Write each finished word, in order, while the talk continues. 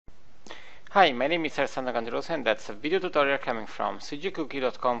Hi, my name is Alessandro Candelosa and that's a video tutorial coming from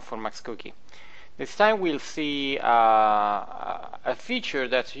cgcookie.com for Max Cookie. This time we'll see a feature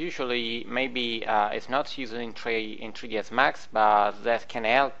that usually maybe is not used in 3ds Max, but that can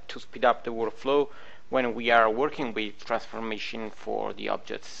help to speed up the workflow when we are working with transformation for the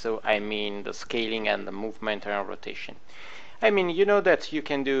objects. So I mean the scaling and the movement and rotation. I mean, you know that you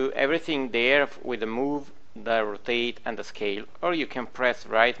can do everything there with the move, the rotate and the scale, or you can press the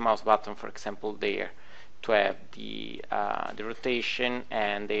right mouse button, for example, there to have the rotation,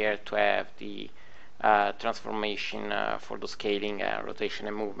 and there to have the transformation for the scaling, rotation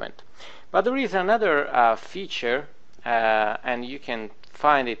and movement. But there is another feature, and you can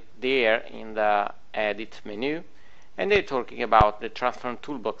find it there in the edit menu, and they're talking about the transform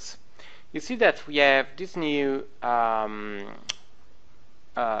toolbox. You see that we have this new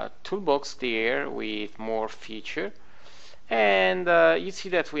toolbox there with more feature, and you see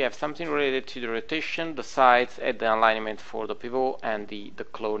that we have something related to the rotation, the sides, and the alignment for the pivot, and the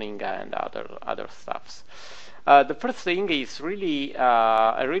cloning and other stuffs. The first thing is really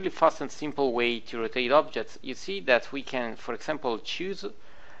a really fast and simple way to rotate objects. You see that we can, for example, choose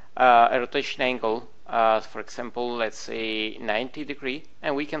a rotation angle, for example, let's say 90 degree,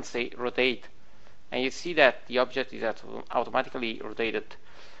 and we can say rotate, and you see that the object is automatically rotated.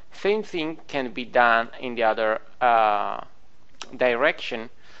 Same thing can be done in the other direction,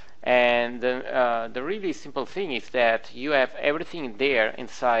 and the really simple thing is that you have everything there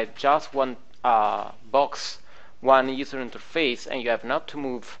inside just one box, one user interface, and you have not to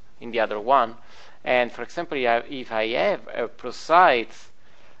move in the other one. And for example, if I have a precise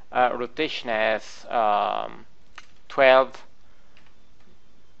rotation as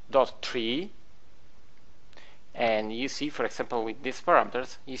 12.3, and you see, for example, with these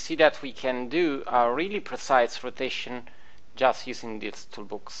parameters, you see that we can do a really precise rotation just using this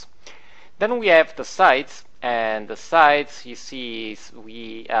toolbox. Then we have the sides, and the sides, you see,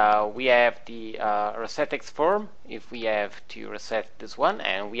 we have the reset X form if we have to reset this one,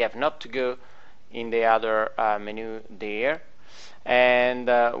 and we have not to go in the other menu there. And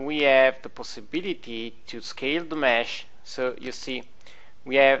we have the possibility to scale the mesh. So you see,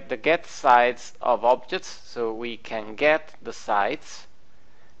 we have the get sides of objects, so we can get the sides,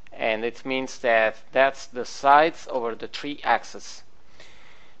 and it means that that's the sides over the 3 axes.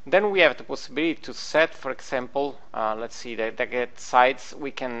 Then we have the possibility to set, for example, let's see, the get sides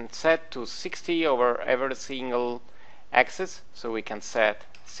we can set to 60 over every single axis, so we can set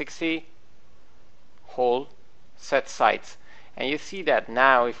 60 whole set sides. And you see that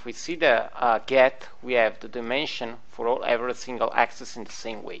now if we see the get, we have the dimension for every single axis in the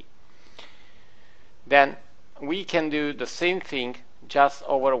same way. Then we can do the same thing just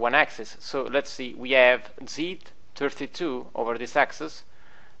over one axis. So let's see, we have Z32 over this axis,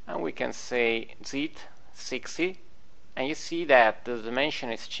 and we can say Z60, and you see that the dimension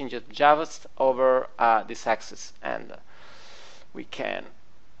is changed just over this axis, and we can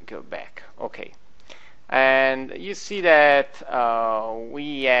go back. Okay. And you see that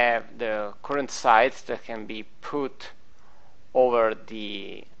we have the current sides that can be put over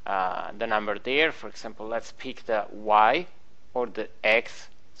the number there. For example, let's pick the Y or the X.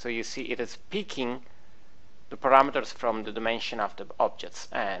 So you see it is picking the parameters from the dimension of the objects,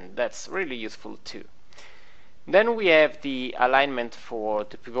 and that's really useful too. Then we have the alignment for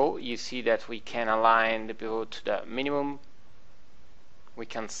the pivot. You see that we can align the pivot to the minimum. We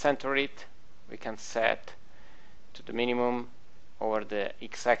can center it. We can set to the minimum over the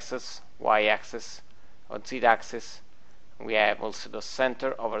x-axis, y-axis, or z-axis. We have also the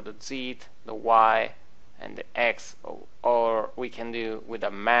center over the z, the y, and the x, or we can do with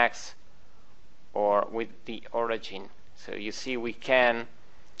a max or with the origin. So you see we can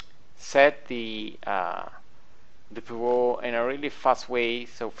set the pivot in a really fast way.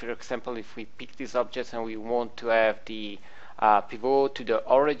 So for example, if we pick these objects and we want to have the pivot to the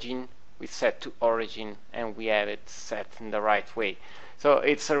origin, we set to origin, and we have it set in the right way. So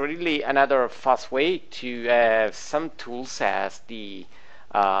it's really another fast way to have some tools as the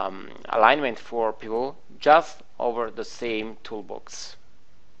alignment for pivot just over the same toolbox.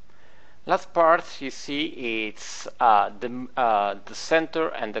 Last part you see it's the center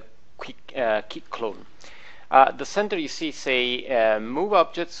and the quick clone. The center you see say move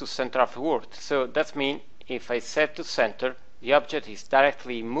objects to center afterward. So that means if I set to center, the object is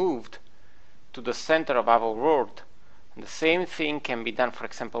directly moved to the center of our world. And the same thing can be done, for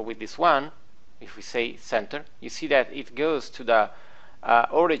example, with this one. If we say center, you see that it goes to the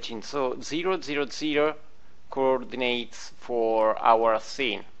origin. So 0, 0, 0 coordinates for our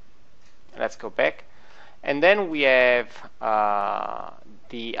scene. Let's go back. And then we have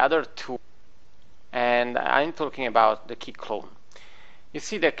the other tool and I'm talking about the key clone. You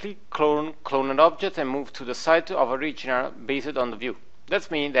see that click clone an object and move to the side of original based on the view.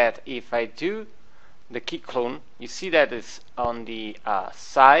 That means that if I do the key clone, you see that it's on the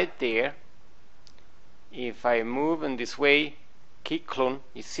side there. If I move in this way, key clone,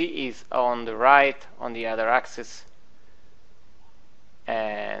 you see is on the right on the other axis.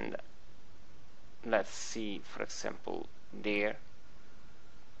 And let's see, for example, there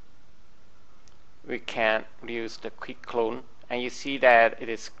we can use the quick clone, and you see that it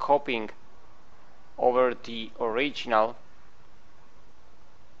is copying over the original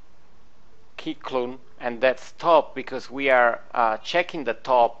key clone, and that's top because we are checking the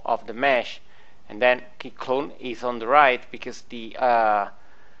top of the mesh, and then key clone is on the right because the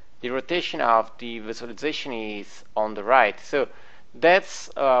rotation of the visualization is on the right. So that's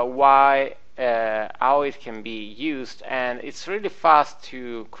why how it can be used, and it's really fast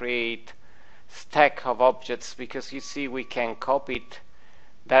to create stack of objects because you see we can copy it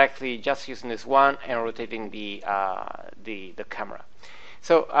directly just using this one and rotating the camera.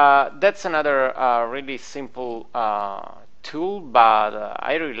 So that's another really simple tool, but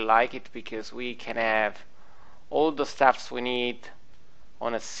I really like it because we can have all the stuffs we need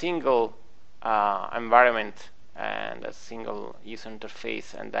on a single environment and a single user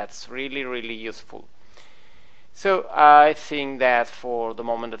interface, and that's really useful. So I think that for the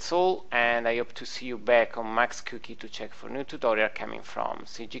moment that's all, and I hope to see you back on Max Cookie to check for new tutorial coming from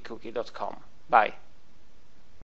cgcookie.com. Bye.